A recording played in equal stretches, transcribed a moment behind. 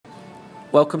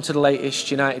Welcome to the latest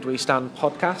United We Stand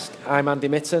podcast. I'm Andy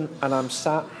Mitten and I'm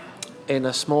sat in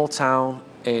a small town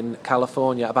in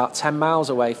California, about 10 miles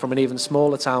away from an even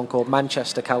smaller town called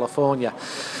Manchester, California.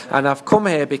 And I've come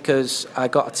here because I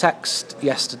got a text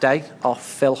yesterday off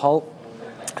Phil Holt,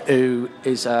 who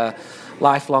is a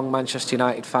lifelong Manchester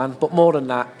United fan, but more than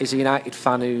that, is a United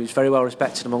fan who's very well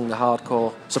respected among the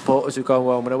hardcore supporters who go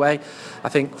home and away. I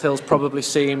think Phil's probably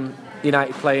seen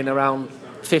United play in around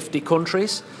 50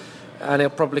 countries, and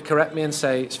he'll probably correct me and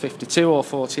say it's 52 or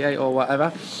 48 or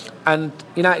whatever. And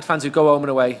United fans who go home and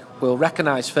away will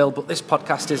recognise Phil, but this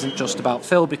podcast isn't just about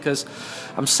Phil, because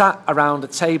I'm sat around a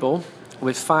table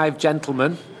with 5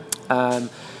 gentlemen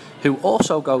who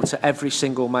also go to every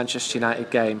single Manchester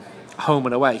United game, home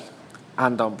and away,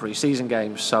 and on pre-season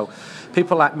games. So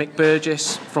people like Mick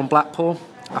Burgess from Blackpool.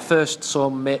 I first saw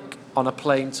Mick on a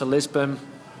plane to Lisbon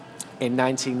in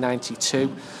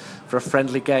 1992 for a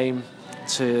friendly game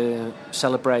to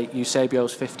celebrate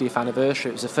Eusebio's 50th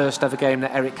anniversary. It was the first ever game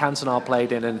that Eric Cantona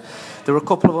played in, and there were a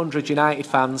couple of hundred United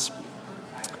fans,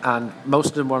 and most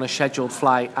of them were on a scheduled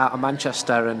flight out of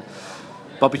Manchester, and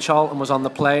Bobby Charlton was on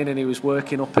the plane and he was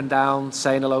working up and down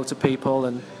saying hello to people,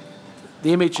 and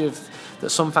the image that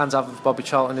some fans have of Bobby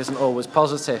Charlton isn't always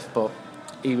positive, but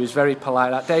he was very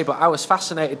polite that day. But I was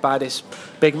fascinated by this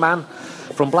big man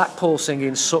from Blackpool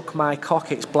singing "Suck My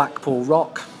Cock, It's Blackpool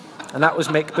Rock." And that was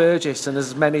Mick Burgess, and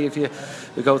as many of you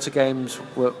who go to games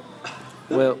will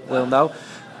know.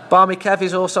 Barmy Kev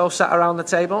is also sat around the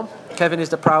table. Kevin is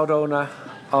the proud owner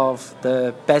of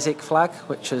the Beswick flag,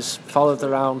 which has followed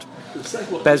around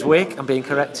Beswick. I'm being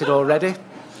corrected already.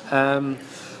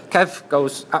 Kev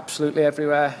goes absolutely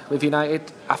everywhere with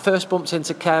United. I first bumped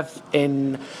into Kev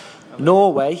in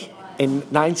Norway in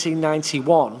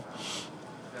 1991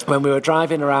 when we were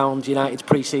driving around United's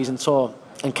pre-season tour,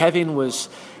 and Kevin was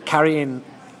carrying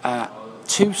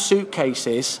 2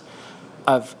 suitcases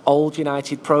of old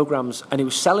United programmes, and he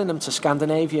was selling them to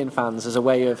Scandinavian fans as a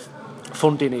way of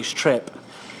funding his trip.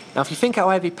 Now, if you think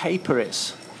how heavy paper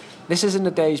is, this is in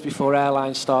the days before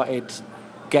airlines started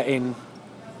getting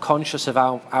conscious of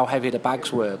how heavy the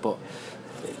bags were, but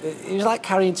it was like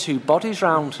carrying 2 bodies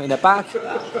round in a bag.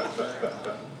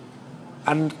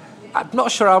 And I'm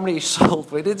not sure how many he sold,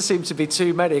 but it didn't seem to be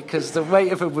too many, because the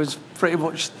weight of it was pretty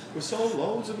much... We sold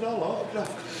loads of it all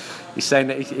autographed. He's saying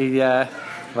that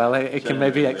he can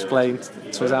maybe explain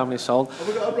to us how many sold. Have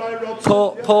we got a Brian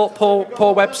Robson?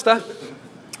 Paul Webster.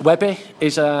 Webby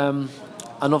is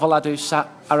another lad who sat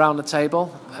around the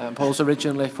table. Paul's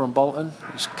originally from Bolton.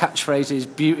 His catchphrase is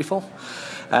beautiful.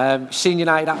 Seen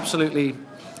United absolutely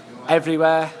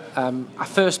everywhere. I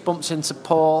first bumped into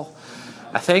Paul,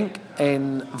 I think,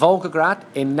 in Volgograd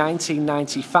in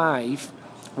 1995,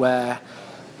 where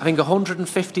I think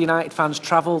 150 United fans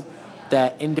travelled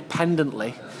there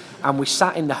independently, and we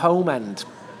sat in the home end,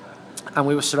 and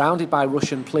we were surrounded by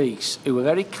Russian police who were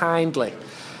very kindly,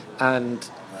 and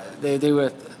they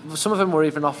were, some of them were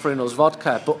even offering us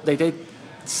vodka, but they did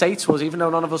say to us, even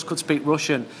though none of us could speak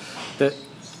Russian, that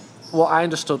what I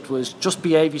understood was just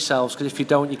behave yourselves, because if you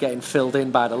don't, you're getting filled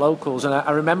in by the locals. And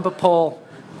I remember Paul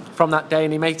from that day,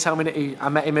 and he may tell me that I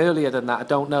met him earlier than that, I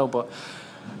don't know, but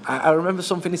I remember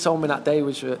something he told me that day,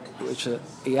 which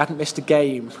he hadn't missed a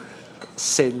game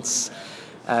since.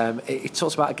 He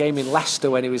talks about a game in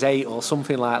Leicester when he was 8 or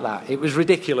something like that. It was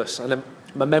ridiculous, and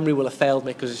my memory will have failed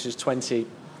me because this is 20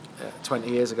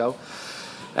 years ago.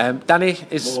 Danny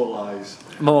is...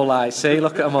 More lies, see,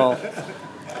 look at them all.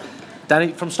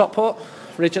 Danny from Stockport,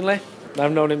 originally.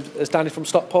 I've known him as Danny from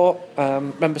Stockport.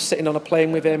 Remember sitting on a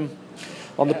plane with him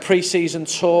on the pre-season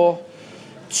tour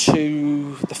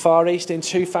to the Far East in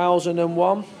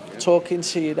 2001, talking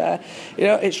to you there. You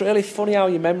know, it's really funny how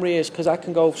your memory is, because I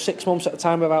can go 6 months at a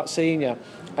time without seeing you,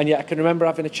 and yet I can remember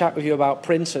having a chat with you about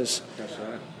printers. That's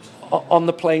right. On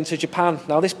the plane to Japan.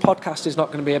 Now, this podcast is not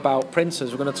going to be about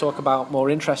printers. We're going to talk about more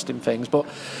interesting things. But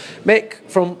Mick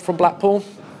from Blackpool,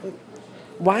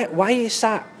 why are you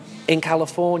sat in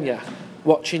California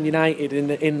watching United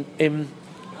in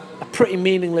a pretty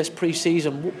meaningless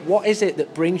pre-season? What is it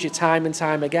that brings you time and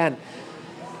time again?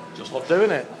 Just love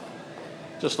doing it.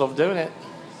 Just love doing it.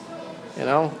 You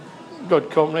know,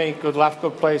 good company, good laugh,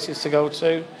 good places to go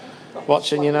to.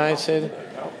 Watching United.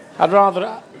 I'd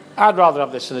rather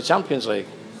have this in the Champions League.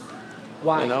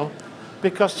 Why? You know,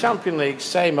 because Champions League,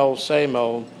 same old.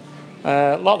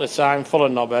 A lot of the time, full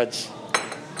of knobheads.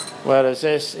 Whereas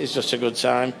this is just a good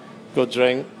time, good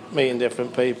drink, meeting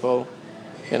different people.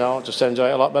 You know, just enjoy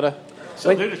it a lot better.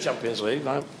 Still do the Champions League,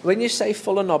 right? When you say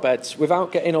full of knobheads,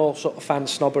 without getting all sort of fan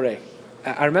snobbery,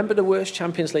 I remember the worst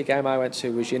Champions League game I went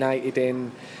to was United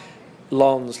in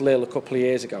Lens, Lille, a couple of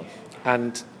years ago.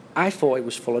 And I thought it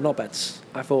was full of knobheads.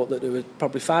 I thought that there were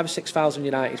probably 5,000 or 6,000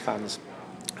 United fans,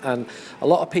 and a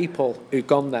lot of people who'd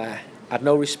gone there had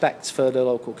no respect for the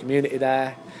local community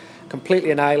there,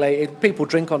 completely annihilated. People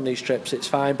drink on these trips, it's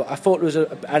fine, but I thought there was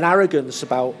an arrogance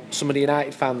about some of the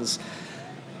United fans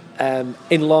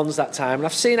in Lons that time. And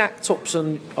I've seen act-ups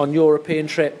on European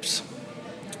trips,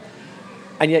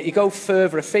 and yet you go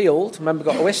further afield. Remember,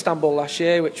 got to Istanbul last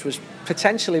year, which was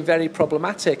potentially very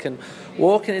problematic, and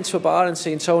walking into a bar and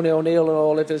seeing Tony O'Neill and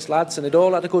all of his lads, and they'd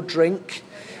all had a good drink,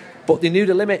 but they knew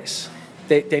the limits.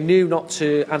 They knew not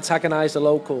to antagonise the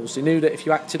locals. They knew that if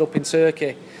you acted up in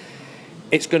Turkey,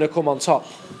 it's going to come on top.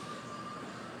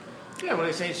 Yeah, well,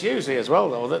 it's usually as well,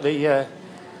 though, that the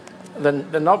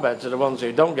knobheads are the ones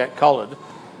who don't get collared,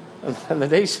 and the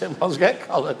decent ones get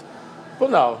collared. But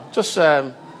no, just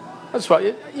that's what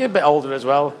you're a bit older as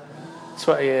well,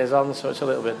 20 years on, so it's a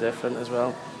little bit different as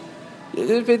well.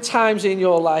 There's been times in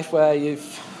your life where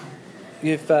you've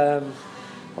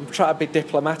I'm trying to be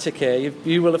diplomatic here.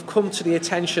 You will have come to the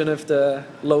attention of the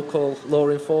local law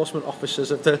enforcement officers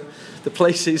of the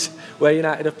places where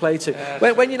United have played to.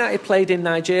 Yeah. When United played in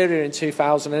Nigeria in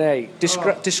 2008,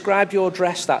 describe your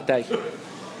dress that day.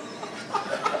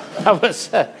 I was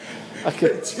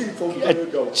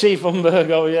Chief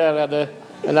Umbergo, yeah, I had a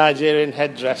Nigerian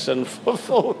headdress and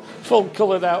full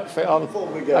coloured outfit on.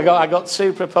 I got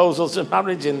 2 proposals of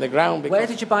marriage in the ground. Where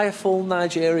did you buy a full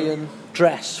Nigerian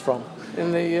dress from?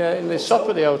 In the shop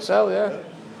of the hotel, yeah.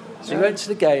 So you went to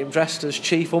the game dressed as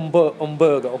Chief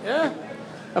Umbergo? Yeah.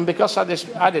 And because I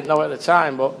didn't know at the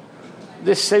time, but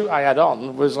this suit I had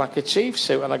on was like a chief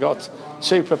suit, and I got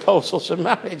 2 proposals of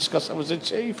marriage because I was a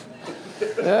chief.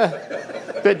 Yeah.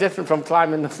 A bit different from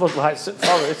climbing the floodlights at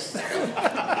Forest.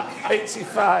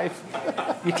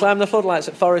 85. You climbed the floodlights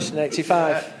at Forest in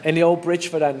 85 in the old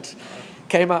Bridgeford end.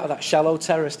 Came out of that shallow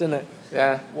terrace, didn't it?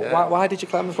 Yeah. Why did you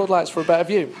climb the floodlights? For a better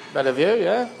view? Better view,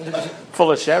 yeah.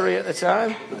 Full of sherry at the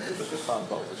time.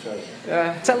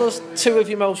 Yeah. Tell us 2 of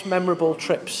your most memorable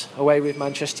trips away with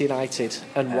Manchester United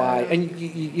and why. And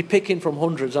you're picking from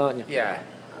hundreds, aren't you? Yeah.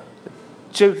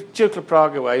 Duke of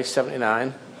Prague away,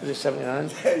 79. Is it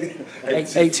 79?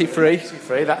 83.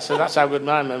 83, that's how good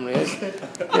my memory is.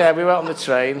 Yeah, we went on the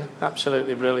train,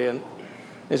 absolutely brilliant.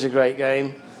 It was a great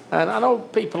game. And I know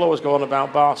people always go on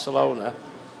about Barcelona,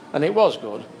 and it was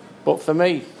good, but for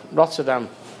me, Rotterdam,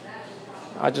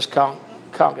 I just can't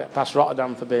get past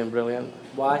Rotterdam for being brilliant.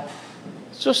 Why?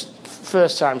 It's just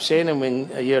first time seeing him win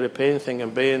a European thing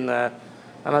and being there,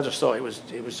 and I just thought it was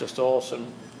just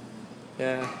awesome.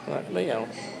 Yeah,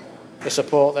 the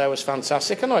support there was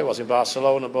fantastic. I know it was in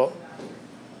Barcelona, but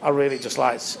I really just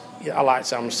liked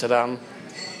Amsterdam,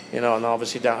 and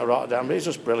obviously down to Rotterdam, but it was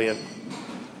just brilliant.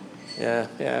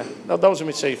 Yeah. Those are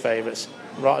my 2 favourites,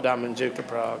 Rotterdam and Duke of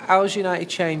Prague. How has United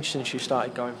changed since you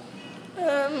started going?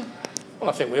 Well,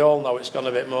 I think we all know it's gone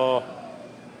a bit more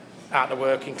out of the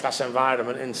working class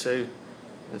environment into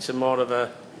more of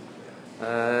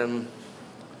an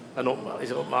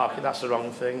upmarket. That's the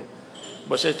wrong thing,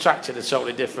 but it's attracted a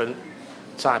totally different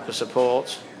type of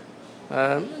support.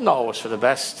 Not always for the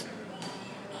best,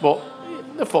 but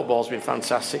the football's been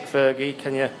fantastic.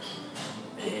 Fergie,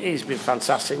 he's been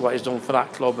fantastic what he's done for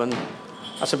that club, and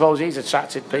I suppose he's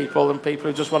attracted people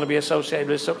who just want to be associated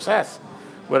with success,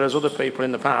 whereas other people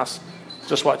in the past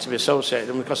just like to be associated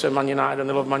with them because they're Man United and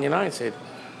they love Man United.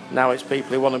 Now it's people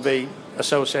who want to be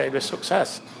associated with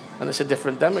success, and it's a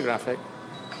different demographic.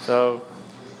 So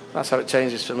that's how it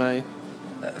changes for me.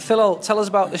 Phil, tell us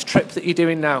about this trip that you're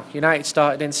doing now. United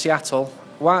started in Seattle.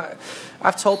 Why?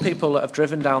 I've told people that have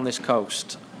driven down this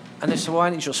coast, and they say,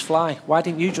 why didn't you just fly? Why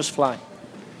didn't you just fly?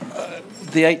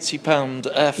 The £80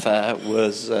 airfare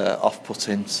was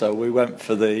off-putting, so we went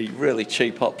for the really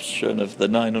cheap option of the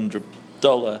 $900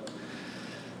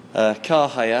 car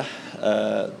hire,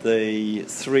 the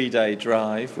 3-day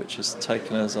drive, which has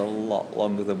taken us a lot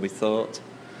longer than we thought.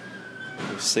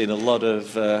 We've seen a lot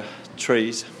of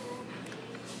trees,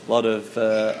 a lot of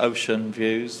ocean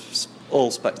views,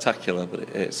 all spectacular, but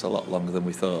it's a lot longer than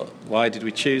we thought. Why did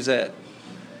we choose it?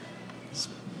 It's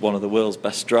one of the world's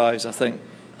best drives, I think.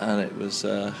 And it was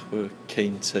we were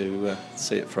keen to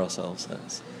see it for ourselves.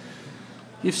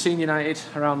 You've seen United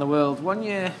around the world. 1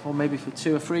 year, or maybe for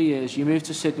 2 or 3 years, you moved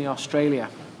to Sydney, Australia.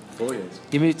 4 years.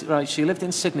 So you lived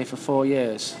in Sydney for 4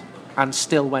 years and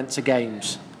still went to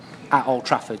games at Old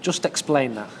Trafford. Just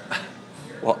explain that.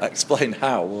 What? Explain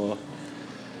how? Or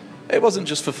it wasn't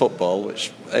just for football,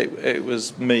 which it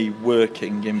was me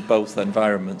working in both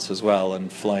environments as well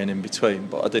and flying in between.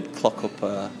 But I did clock up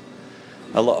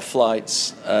a lot of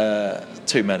flights,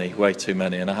 too many, way too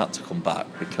many, and I had to come back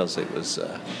because it was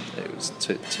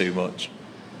too much.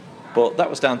 But that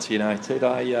was down to United.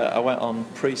 I went on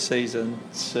pre-season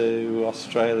to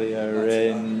Australia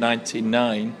in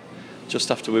 '99, just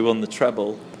after we won the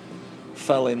treble.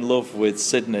 Fell in love with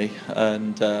Sydney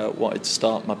and wanted to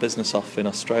start my business off in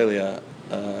Australia.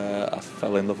 I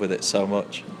fell in love with it so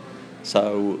much.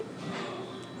 So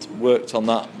worked on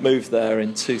that, moved there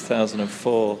in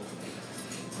 2004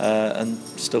 and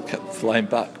still kept flying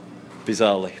back,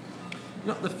 bizarrely.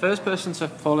 Not the first person to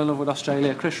fall in love with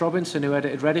Australia. Chris Robinson, who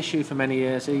edited Red Issue for many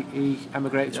years, he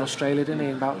emigrated to Australia, didn't he,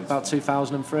 in about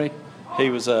 2003? He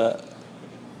was a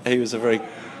very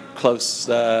close,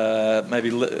 maybe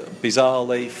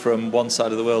bizarrely, from one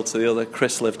side of the world to the other.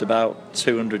 Chris lived about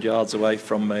 200 yards away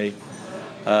from me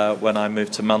when I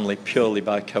moved to Manly, purely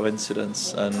by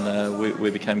coincidence, and we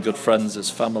became good friends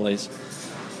as families.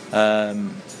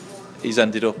 He's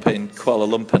ended up in Kuala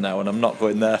Lumpur now, and I'm not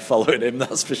going there following him,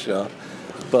 that's for sure.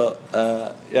 But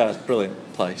yeah, it's a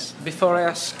brilliant place. Before I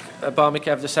ask Barmy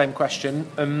Kev the same question,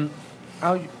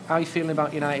 how are you feeling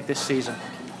about United this season?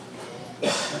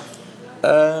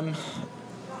 I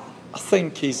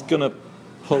think he's going to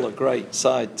pull a great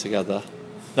side together.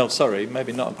 No, sorry,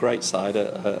 maybe not a great side,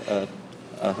 a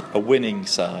winning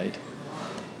side.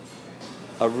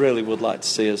 I really would like to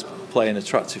see us playing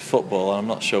attractive football, and I'm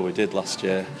not sure we did last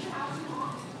year.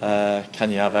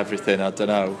 Can you have everything? I don't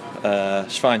know.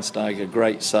 Schweinsteiger,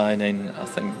 great signing. I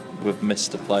think we've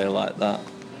missed a player like that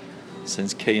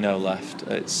since Keano left.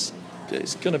 It's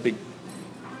going to be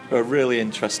a really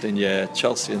interesting year.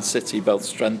 Chelsea and City both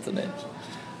strengthening.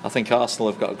 I think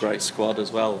Arsenal have got a great squad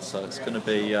as well, so it's going to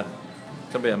be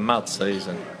a mad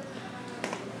season.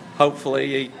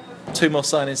 Hopefully, 2 more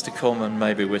signings to come, and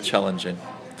maybe we're challenging.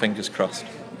 Fingers crossed.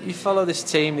 You follow this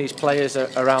team, these players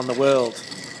around the world.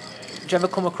 Do you ever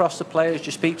come across the players? Do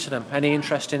you speak to them? Any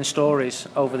interesting stories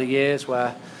over the years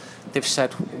where they've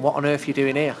said, "What on earth are you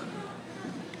doing here?"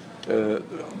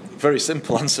 Very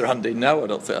simple answer, Andy. No, I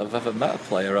don't think I've ever met a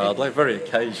player hardly. Very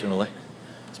occasionally.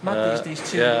 It's mad these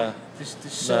two. Yeah. This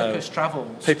circus travel.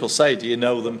 People say, "Do you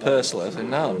know them personally?" I say,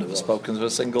 "No, I've never spoken to a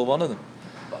single one of them."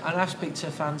 And I speak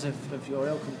to fans of your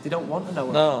ilk. They don't want to know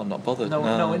them. No, I'm not bothered.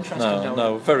 No interest in knowing them.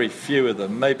 No, very few of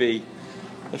them. Maybe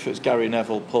if it was Gary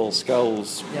Neville, Paul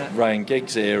Scholes, Ryan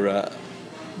Giggs era,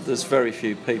 there's very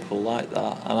few people like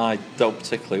that. And I don't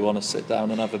particularly want to sit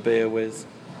down and have a beer with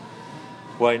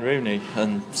Wayne Rooney,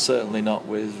 and certainly not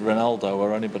with Ronaldo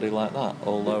or anybody like that,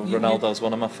 although Ronaldo's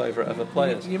one of my favourite ever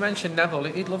players. You mentioned Neville.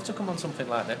 He'd love to come on something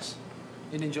like this.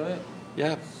 He'd enjoy it.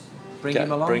 Yeah. Bring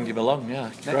him along, yeah.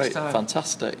 Next Great, time.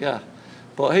 Fantastic, yeah.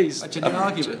 But he's a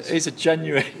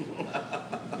genuine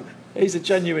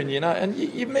United, and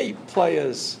you meet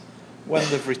players when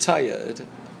they've retired,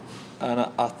 and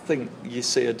I think you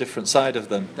see a different side of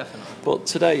them. Definitely. But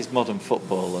today's modern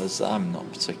footballers, I'm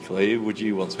not particularly. Who would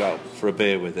you want to go out for a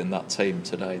beer with in that team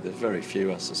today? There's very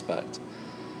few, I suspect.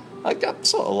 I'm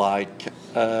sort of like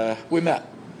we met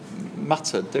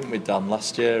Mata, didn't we, Dan,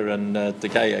 last year, and De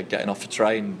Gea getting off a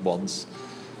train once,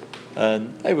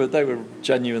 and they were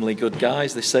genuinely good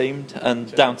guys. They seemed, and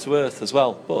down to earth as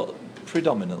well. But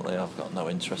predominantly, I've got no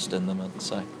interest in them, I'd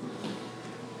say.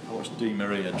 I watched Di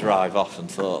Maria drive off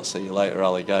and thought, "See you later,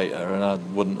 alligator," and I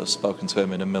wouldn't have spoken to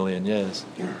him in a million years.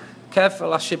 Kev,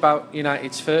 I'll ask you about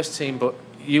United's first team, but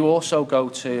you also go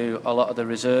to a lot of the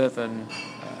reserve and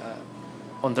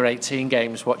under 18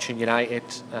 games watching United.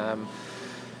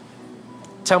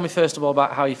 Tell me first of all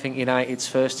about how you think United's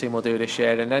first team will do this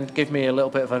year, and then give me a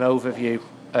little bit of an overview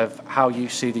of how you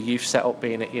see the youth setup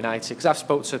being at United. Because I've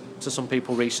spoken to some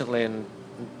people recently, and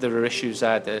there are issues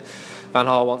there. Van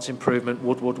Gaal wants improvement,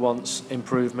 Woodward wants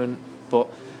improvement, but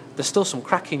there's still some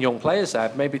cracking young players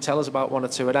there. Maybe tell us about 1 or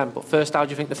 2 of them. But first, how do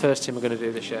you think the first team are going to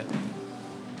do this year?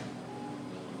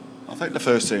 I think the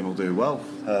first team will do well.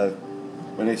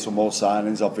 We need some more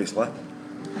signings, obviously.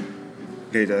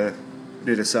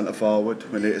 Need a centre forward.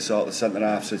 We need to sort the centre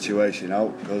half situation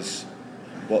out, because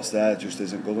what's there just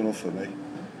isn't good enough for me.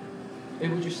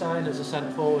 Who would you sign as a centre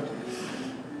forward?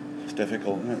 It's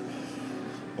difficult, isn't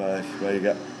it? Where you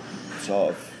get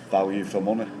sort of value for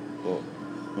money, but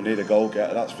we need a goal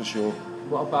getter, that's for sure.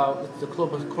 What about the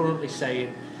club is currently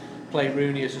saying play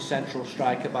Rooney as a central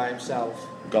striker by himself?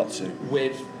 Got to.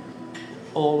 With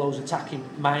all those attacking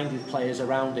minded players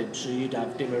around him. So you'd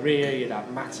have Di Maria, you'd have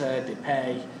Mata,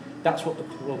 Depay. That's what the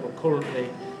club are currently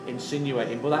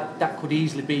insinuating. But that could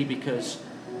easily be because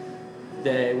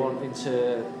they're wanting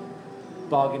to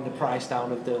bargain the price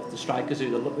down of the strikers who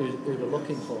they're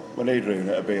looking for. We need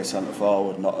Rooney to be a centre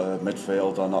forward, not a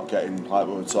midfielder, not getting, like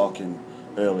we were talking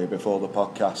earlier before the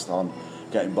podcast, on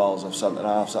getting balls off centre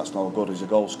halves. That's no good. He's a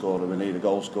goal scorer. We need a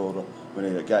goal scorer. We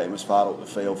need to get him as far up the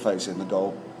field facing the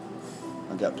goal.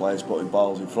 and get players putting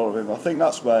balls in front of him. I think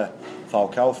that's where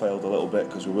Falcao failed a little bit,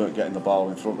 because we weren't getting the ball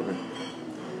in front of him.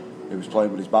 He was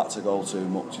playing with his back to goal too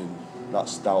much, and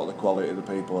that's down to the quality of the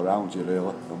people around you,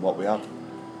 really, and what we had.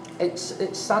 It's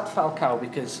sad, Falcao,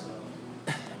 because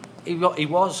he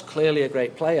was clearly a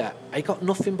great player. He got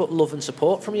nothing but love and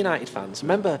support from United fans.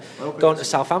 Remember going to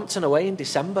Southampton away in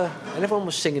December, and everyone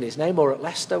was singing his name, or at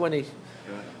Leicester when he,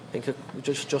 I think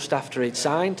just after he'd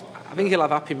signed. I think he'll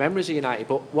have happy memories of United,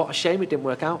 but what a shame it didn't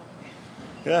work out.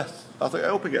 Yeah, I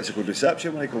hope he gets a good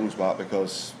reception when he comes back,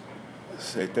 because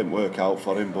it didn't work out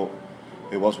for him, but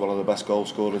he was one of the best goal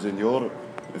scorers in Europe,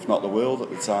 if not the world at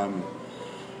the time.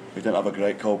 He didn't have a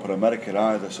great Copa America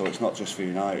either, so it's not just for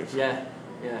United. Yeah,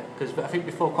 because I think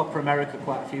before Copa America,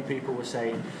 quite a few people were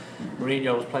saying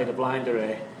Mourinho's played a blinder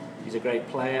here. He's a great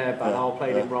player, Van Gaal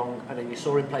played him wrong, and then you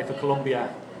saw him play for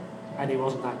Colombia, and he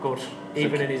wasn't that good,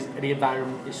 even in the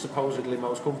environment he's supposedly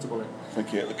most comfortable in. I think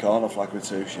he hit the corner flag with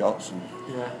 2 shots, and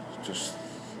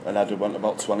an header went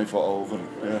about 20 foot over.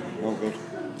 No good.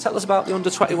 Tell us about the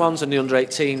under-21s and the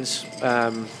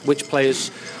under-18s, which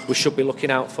players we should be looking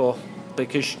out for,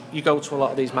 because you go to a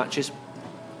lot of these matches.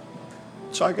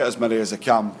 Try and get as many as I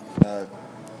can.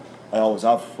 I always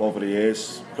have over the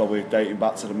years, probably dating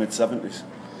back to the mid-70s.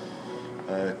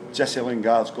 Jesse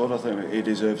Lingard's good, I think he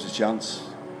deserves a chance.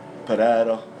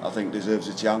 Pereira, I think, deserves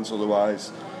a chance,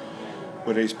 otherwise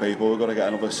with these people we're going to get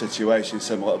another situation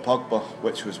similar to Pogba,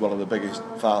 which was one of the biggest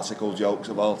farcical jokes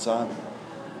of all time.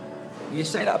 You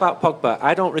say that about Pogba.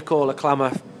 I don't recall a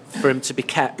clamour for him to be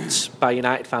kept by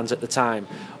United fans at the time.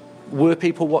 Were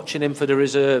people watching him for the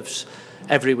reserves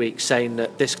every week saying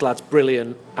that this lad's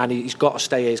brilliant and he's got to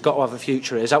stay here, he's got to have a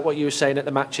future here? Is that what you were saying at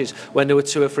the matches when there were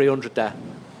 200 or 300 there?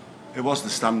 He was the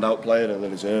standout player of the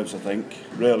reserves, I think.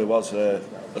 Really was a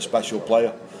special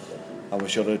player, and we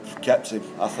should have kept him.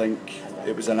 I think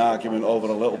it was an argument over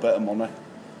a little bit of money,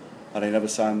 and he never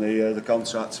signed the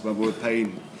contract when we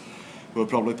were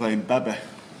probably paying Bebe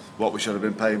what we should have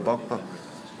been paying Pogba.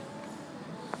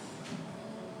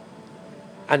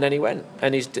 And then he went,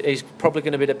 and he's probably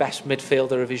going to be the best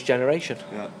midfielder of his generation.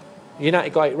 Yeah.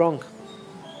 United got it wrong.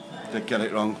 Did get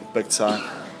it wrong, big time.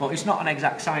 Well, it's not an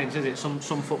exact science, is it? Some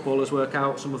footballers work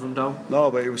out, some of them don't. No,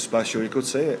 but he was special. You could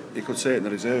see it. You could see it in the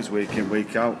reserves week in,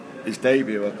 week out. His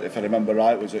debut, if I remember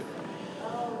right, was at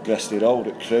Gresty Road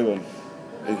at Crewe, and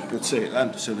you could see it then.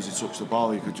 As soon as he touched the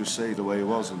ball, you could just see the way he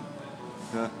was. And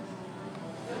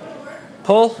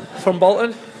Paul from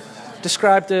Bolton,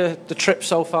 describe the trip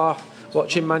so far,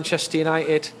 watching Manchester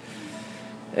United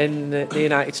in the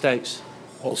United States.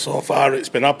 Well, so far it's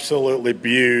been absolutely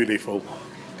beautiful.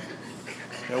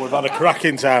 Yeah, we've had a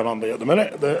cracking time, Andy, at the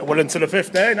minute. We're into the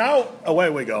 5th day now. Away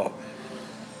we go.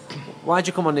 Why'd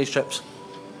you come on these trips?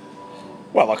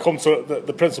 Well, I come to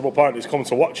the principal point is come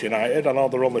to watch United. I know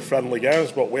they're only friendly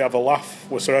games, but we have a laugh.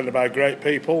 We're surrounded by great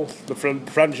people. The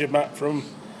friends you've met from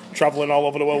travelling all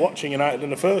over the world watching United in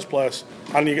the first place,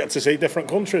 and you get to see different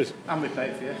countries. And we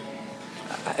pay for you.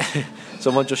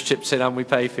 Someone just chips in and we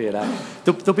pay for you now.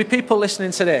 There'll be people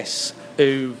listening to this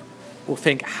who will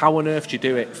think, how on earth do you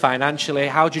do it financially?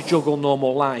 How do you juggle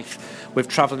normal life with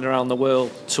travelling around the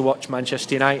world to watch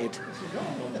Manchester United?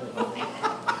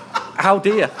 How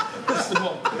do you? That's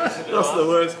the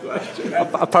worst question.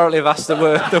 Apparently I've asked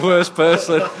the worst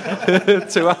person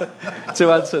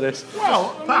to answer this.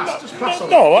 Well,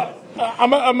 no,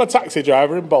 I'm a taxi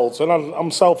driver in Bolton. I'm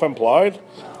self-employed.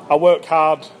 I work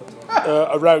hard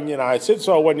around United,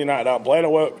 so when United aren't playing, I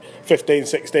work 15,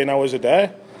 16 hours a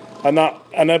day, and that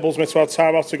enables me to have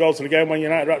time off to go to the game when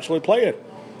United are actually playing.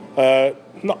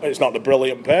 It's not the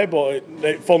brilliant pay, but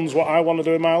it funds what I want to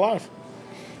do in my life.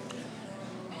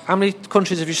 How many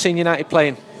countries have you seen United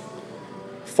playing?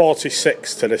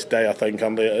 46 to this day, I think,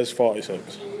 Andy, it is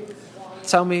 46.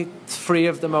 Tell me 3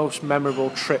 of the most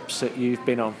memorable trips that you've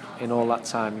been on in all that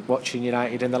time, watching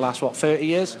United in the last, 30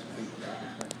 years?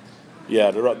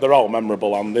 Yeah, they're all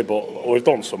memorable, Andy, but we've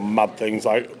done some mad things.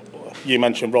 Like you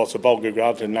mentioned, Rota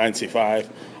Volgograd in '95.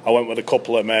 I went with a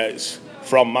couple of mates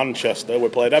from Manchester. We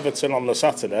played Everton on the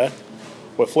Saturday.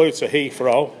 We flew to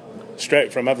Heathrow,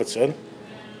 straight from Everton.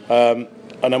 And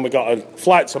then we got a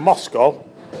flight to Moscow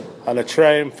and a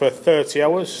train for 30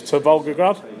 hours to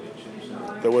Volgograd.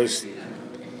 There was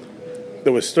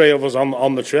 3 of us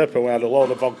on the trip, and we had a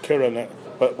load of vodka in it.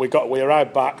 But we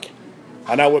arrived back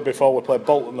an hour before we played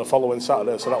Bolton the following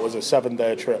Saturday, so that was a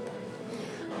 7-day trip.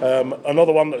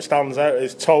 Another one that stands out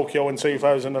is Tokyo in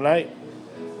 2008.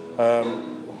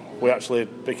 We actually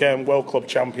became World Club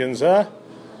champions there.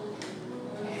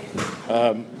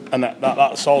 And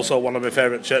that's also one of my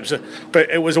favourite trips.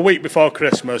 But it was a week before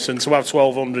Christmas, and to have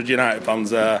 1,200 United fans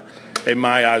there, in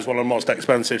my eyes, one of the most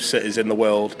expensive cities in the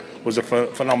world. It was a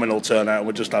phenomenal turnout.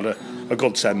 We just had a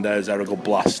good 10 days there, a good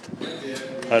blast.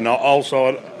 And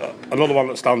also another one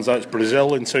that stands out is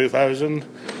Brazil in 2000.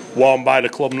 Warned by the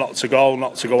club not to go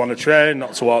on a train,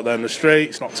 not to walk down the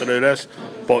streets, not to do this.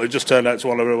 But it just turned out to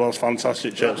one of the most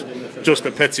fantastic trips. Just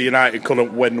a pity United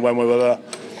couldn't win when we were there.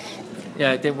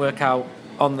 Yeah, it didn't work out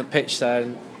on the pitch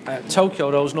there.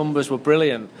 Tokyo, those numbers were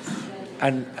brilliant.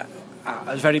 And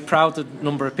I was very proud of the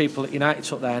number of people that United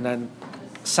took there. And then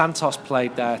Santos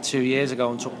played there 2 years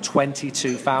ago and took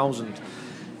 22,000.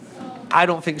 I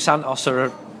don't think Santos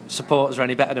are supporters are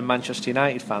any better than Manchester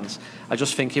United fans. I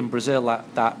just think in Brazil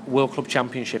that World Club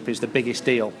Championship is the biggest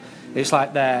deal. It's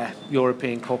like their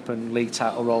European Cup and league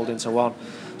title rolled into one.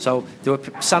 So there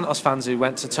were Santos fans who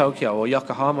went to Tokyo or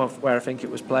Yokohama, where I think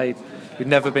it was played, who'd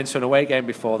never been to an away game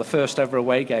before. The first ever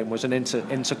away game was an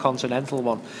intercontinental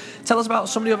one. Tell us about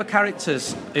some of the other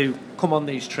characters who come on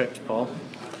these trips, Paul.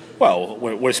 Well,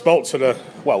 we spoke to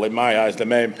in my eyes, the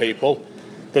main people.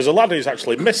 There's a lad who's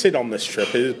actually missing on this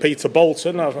trip. It's Peter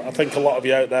Bolton. I think a lot of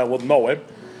you out there would know him.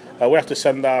 We have to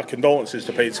send our condolences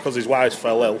to Peter because his wife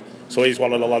fell ill. So he's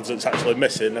one of the lads that's actually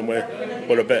missing, and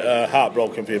we're a bit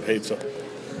heartbroken for you, Peter.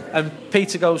 And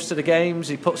Peter goes to the games.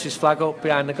 He puts his flag up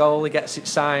behind the goal. He gets it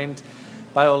signed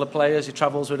by all the players. He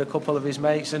travels with a couple of his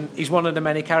mates, and he's one of the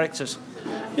many characters.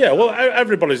 Yeah, well,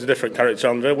 everybody's a different character,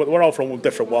 Andrew. We're all from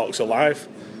different walks of life,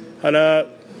 and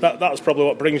that's probably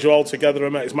what brings you all together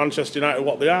and makes Manchester United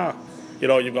what they are. You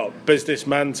know, you've got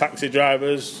businessmen, taxi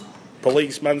drivers,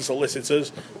 policemen,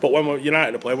 solicitors, but when we're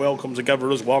United to play, we all come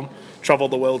together as one, travel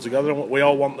the world together, and we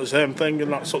all want the same thing,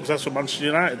 and that's success for Manchester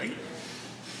United.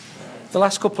 The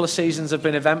last couple of seasons have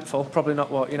been eventful, probably not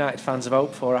what United fans have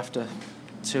hoped for after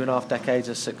 2.5 decades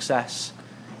of success.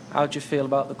 How do you feel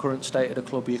about the current state of the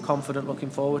club? Are you confident looking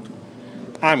forward?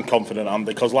 I'm confident,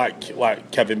 Andy, because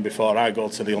like Kevin before, I go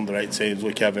to the under-18s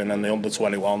with Kevin and the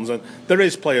under-21s, and there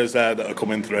is players there that are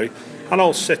coming through. I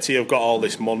know City have got all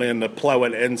this money and they're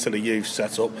ploughing it into the youth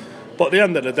setup, but at the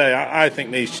end of the day, I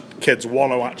think these kids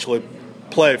want to actually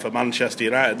play for Manchester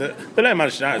United. The name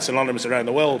Manchester United is synonymous around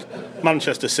the world.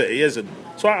 Manchester City isn't.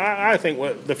 So I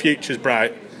think the future's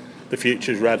bright, the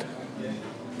future's red.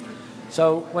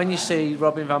 So when you see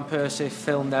Robin van Persie,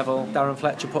 Phil Neville, Darren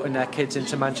Fletcher putting their kids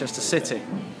into Manchester City?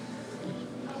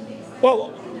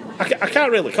 Well, I can't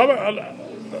really comment on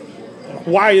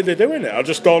why are they doing it. I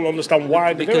just don't understand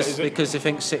why they do it. Because they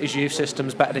think City's youth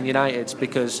system's better than United's,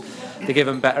 because they give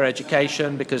them better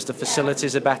education, because the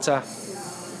facilities are better.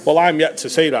 Well, I'm yet to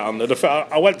see that, Andy.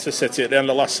 I went to City at the end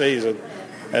of last season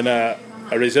in a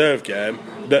reserve game.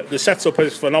 The setup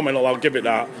is phenomenal, I'll give it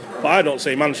that. But I don't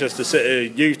see Manchester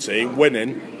City youth team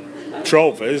winning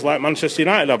trophies like Manchester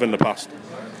United have in the past.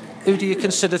 Who do you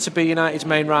consider to be United's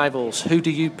main rivals? Who do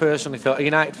you personally feel? A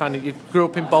United fan, you grew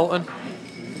up in Bolton?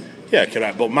 Yeah,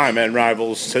 correct. But my main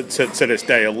rivals to this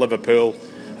day are Liverpool.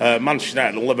 Manchester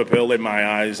United and Liverpool, in my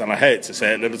eyes, and I hate to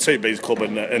say it, they're the two biggest club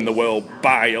in the world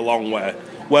by a long way.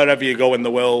 Wherever you go in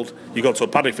the world, you go to a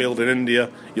paddy field in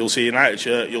India, you'll see a United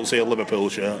shirt, you'll see a Liverpool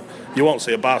shirt. You won't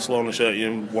see a Barcelona shirt,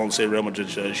 you won't see a Real Madrid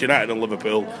shirt. It's United and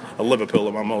Liverpool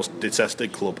are my most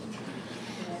detested club.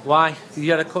 Why?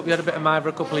 You had a bit of Miver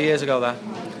a couple of years ago there.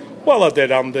 Well, I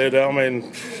did. I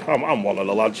mean, I'm one of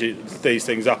the lads. These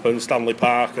things happen, Stanley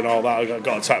Park and all that. I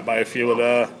got attacked by a few of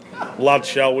the lads,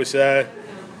 shall we say.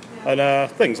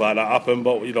 And things like that happen,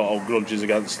 but you don't hold grudges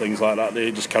against things like that.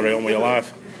 You just carry on with your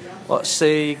life. What's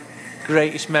the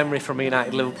greatest memory from a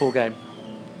United-Liverpool game?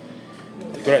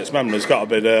 The greatest memory's got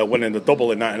to be winning the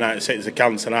double in 1996 at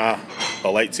Cantona,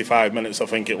 85 minutes I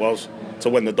think it was, to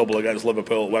win the double against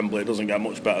Liverpool at Wembley. It doesn't get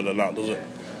much better than that, does it?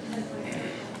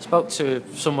 I spoke to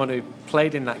someone who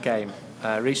played in that game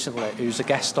recently, who's a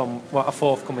guest on a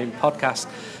forthcoming podcast,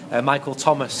 Michael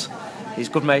Thomas. He's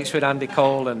good mates with Andy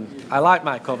Cole, and I like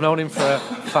Michael. I've known him for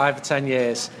 5 or 10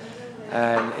 years.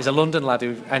 He's a London lad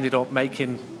who ended up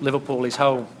making Liverpool his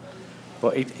home.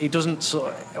 But he doesn't.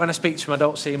 When I speak to him, I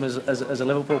don't see him as a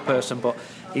Liverpool person. But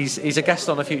he's a guest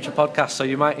on a future podcast, so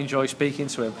you might enjoy speaking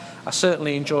to him. I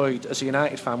certainly enjoyed, as a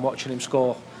United fan, watching him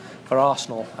score for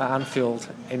Arsenal at Anfield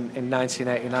in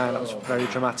 1989. That was very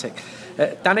dramatic.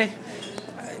 Danny,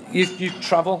 you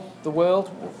travel the world.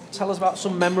 Tell us about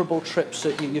some memorable trips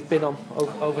that you've been on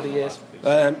over the years.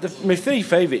 My 3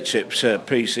 favourite trips are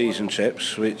pre-season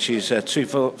trips, which is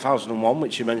 2001,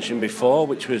 which you mentioned before,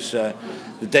 which was the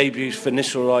debuts for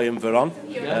Nistelrooy and Veron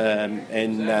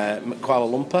in Kuala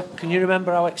Lumpur. Can you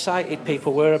remember how excited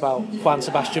people were about Juan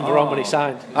Sebastian Veron when he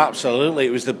signed? Absolutely,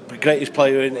 it was the greatest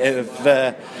player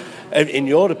in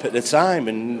Europe at the time,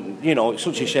 and you know, it's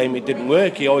such a shame it didn't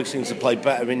work. He always seems to play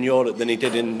better in Europe than he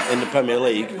did in the Premier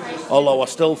League. Although I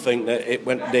still think that it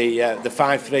went the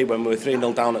 5-3 when we were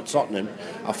 3-0 down at Tottenham.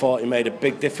 I thought he made a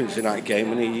big difference in that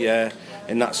game, and he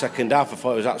in that second half I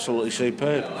thought it was absolutely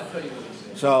superb.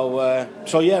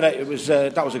 So yeah,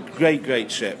 that was a great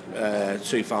trip,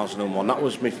 2001. That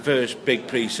was my first big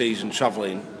pre-season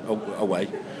travelling away.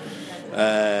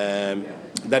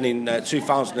 Then in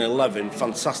 2011,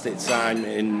 fantastic time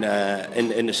in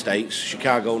the States,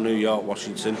 Chicago, New York,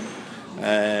 Washington.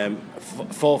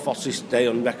 Fourth hottest day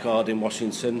on record in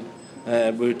Washington.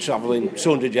 We were travelling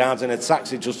 200 yards in a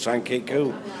taxi just trying to keep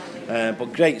cool.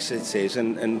 But great cities,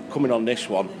 and coming on this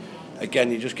one,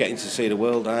 again, you're just getting to see the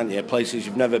world, aren't you? Places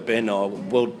you've never been or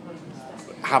will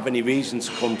have any reason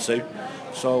to come to.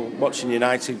 So watching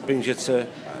United brings you to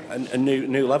a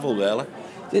new level, really.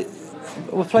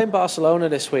 We're playing Barcelona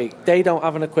this week. They don't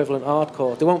have an equivalent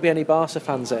hardcore. There won't be any Barca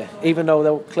fans here, even though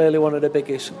they're clearly one of the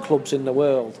biggest clubs in the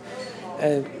world.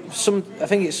 I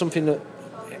think it's something that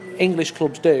English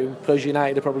clubs do, because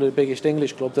United are probably the biggest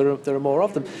English club. There are more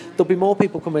of them. There'll be more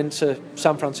people coming to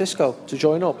San Francisco to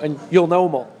join up, and you'll know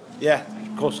them all. Yeah,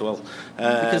 of course I will.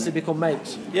 Because they become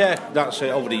mates. Yeah, that's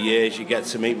it. Over the years, you get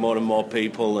to meet more and more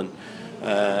people, and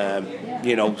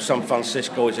you know, San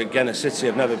Francisco is again a city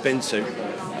I've never been to,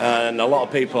 and a lot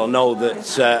of people know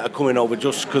that are coming over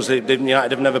just because they've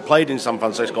never played in San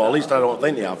Francisco. At least I don't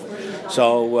think they have.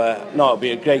 So no, it'll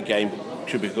be a great game.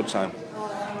 Should be a good time.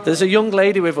 There's a young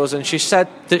lady with us, and she said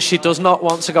that she does not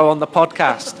want to go on the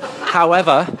podcast.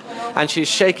 However, and she's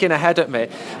shaking her head at me,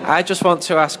 I just want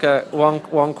to ask her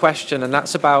one question, and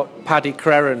that's about Paddy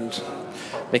Crerand.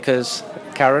 Because,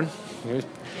 Karen,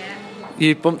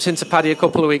 you bumped into Paddy a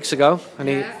couple of weeks ago, and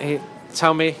he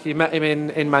tell me, you met him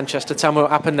in Manchester. Tell me what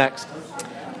happened next.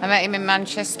 I met him in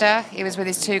Manchester. He was with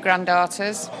his 2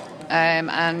 granddaughters,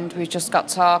 and we just got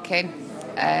talking.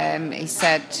 He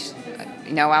said,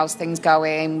 you know, how's things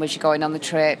going? Was you going on the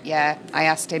trip? Yeah. I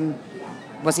asked him,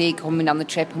 was he coming on the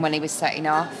trip and when he was setting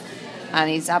off? And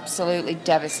he's absolutely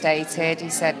devastated. He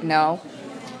said no,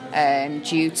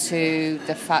 due to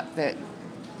the fact that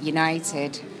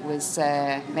United was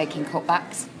making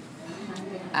cutbacks.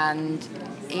 And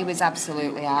he was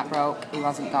absolutely heartbroken. He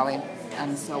wasn't going,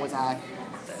 and so was I.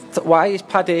 Why is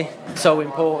Paddy so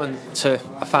important to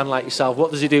a fan like yourself?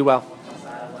 What does he do well?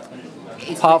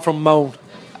 Apart from moan.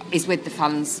 He's with the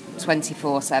fans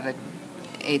 24/7.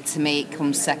 To me, it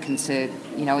comes second to,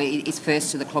 you know, his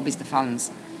first to the club is the fans.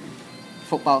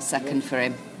 Football's second for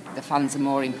him. The fans are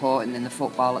more important than the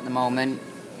football at the moment.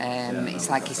 It's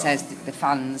like he says, the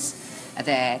fans are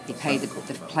there, they pay the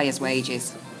players'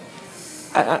 wages.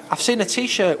 I've seen a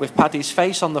T-shirt with Paddy's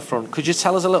face on the front. Could you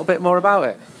tell us a little bit more about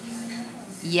it?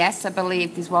 Yes, I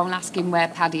believe there's one asking where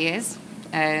Paddy is.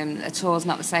 A tour's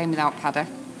not the same without Paddy.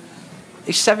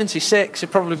 He's 76.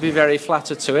 He'd probably be very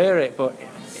flattered to hear it, but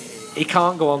he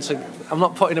can't go on to... I'm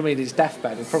not putting him in his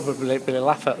deathbed. He'd probably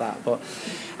laugh at that, but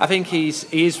I think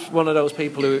he's one of those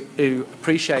people who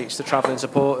appreciates the travelling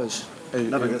supporters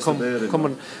who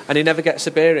come and he never gets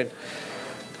a bearing.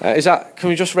 Can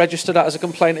we just register that as a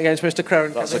complaint against Mr.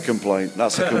 Crerand? That's a complaint.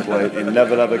 He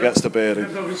never ever gets the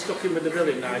bearing. Probably stuck him with the bill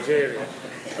in Nigeria.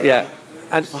 Yeah.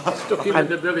 And stuck him with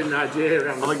the bill in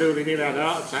Nigeria, and the building he had a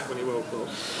heart attack when he woke up.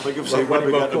 I think I've seen Webber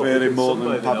get the bearing more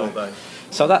than Paddy.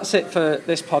 So that's it for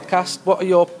this podcast. What are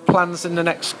your plans in the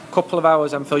next couple of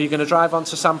hours, Phil? You're going to drive on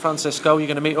to San Francisco? You're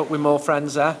going to meet up with more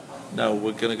friends there? No,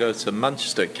 we're going to go to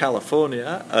Manchester,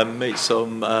 California, and meet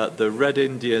some the Red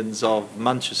Indians of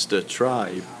Manchester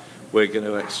tribe. We're going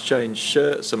to exchange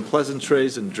shirts and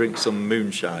pleasantries and drink some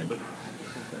moonshine.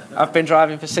 I've been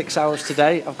driving for 6 hours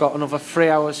today. I've got another 3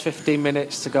 hours, 15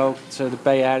 minutes to go to the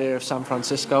Bay Area of San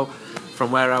Francisco, from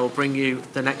where I will bring you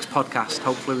the next podcast,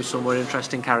 hopefully with some more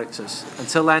interesting characters.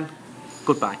 Until then,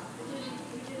 goodbye.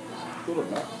 Good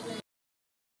on that.